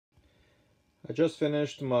I just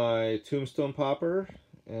finished my Tombstone Popper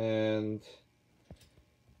and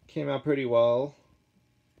came out pretty well.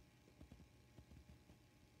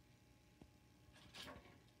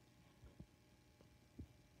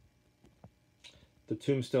 The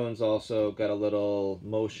Tombstone's also got a little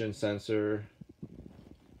motion sensor,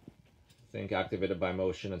 I think activated by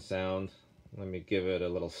motion and sound. Let me give it a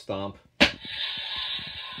little stomp.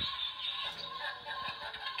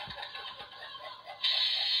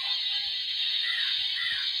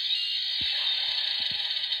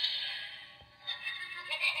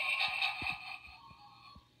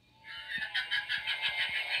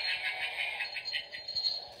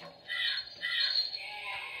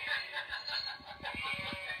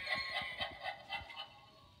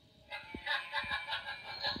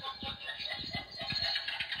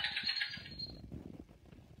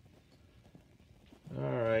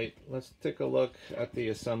 Alright, let's take a look at the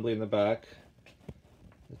assembly in the back.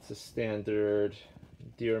 It's a standard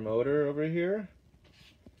Deere motor over here.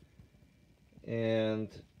 And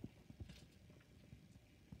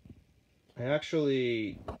let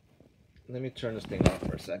me turn this thing off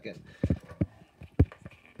for a second.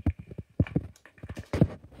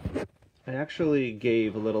 I actually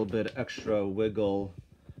gave a little bit extra wiggle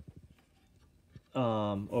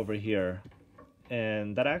over here,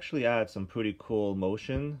 and that actually adds some pretty cool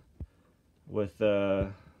motion with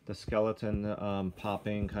the skeleton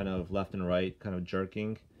popping kind of left and right, kind of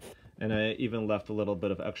jerking. And I even left a little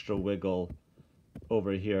bit of extra wiggle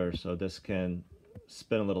over here so this can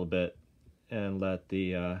spin a little bit and let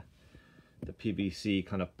the PVC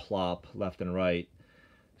kind of plop left and right.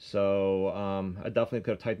 So I definitely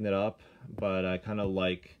could have tightened it up, but I kind of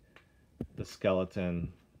like the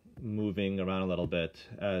skeleton moving around a little bit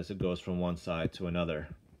as it goes from one side to another.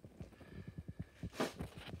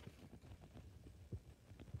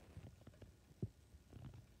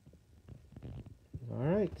 All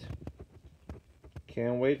right,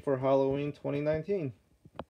 can't wait for Halloween 2019.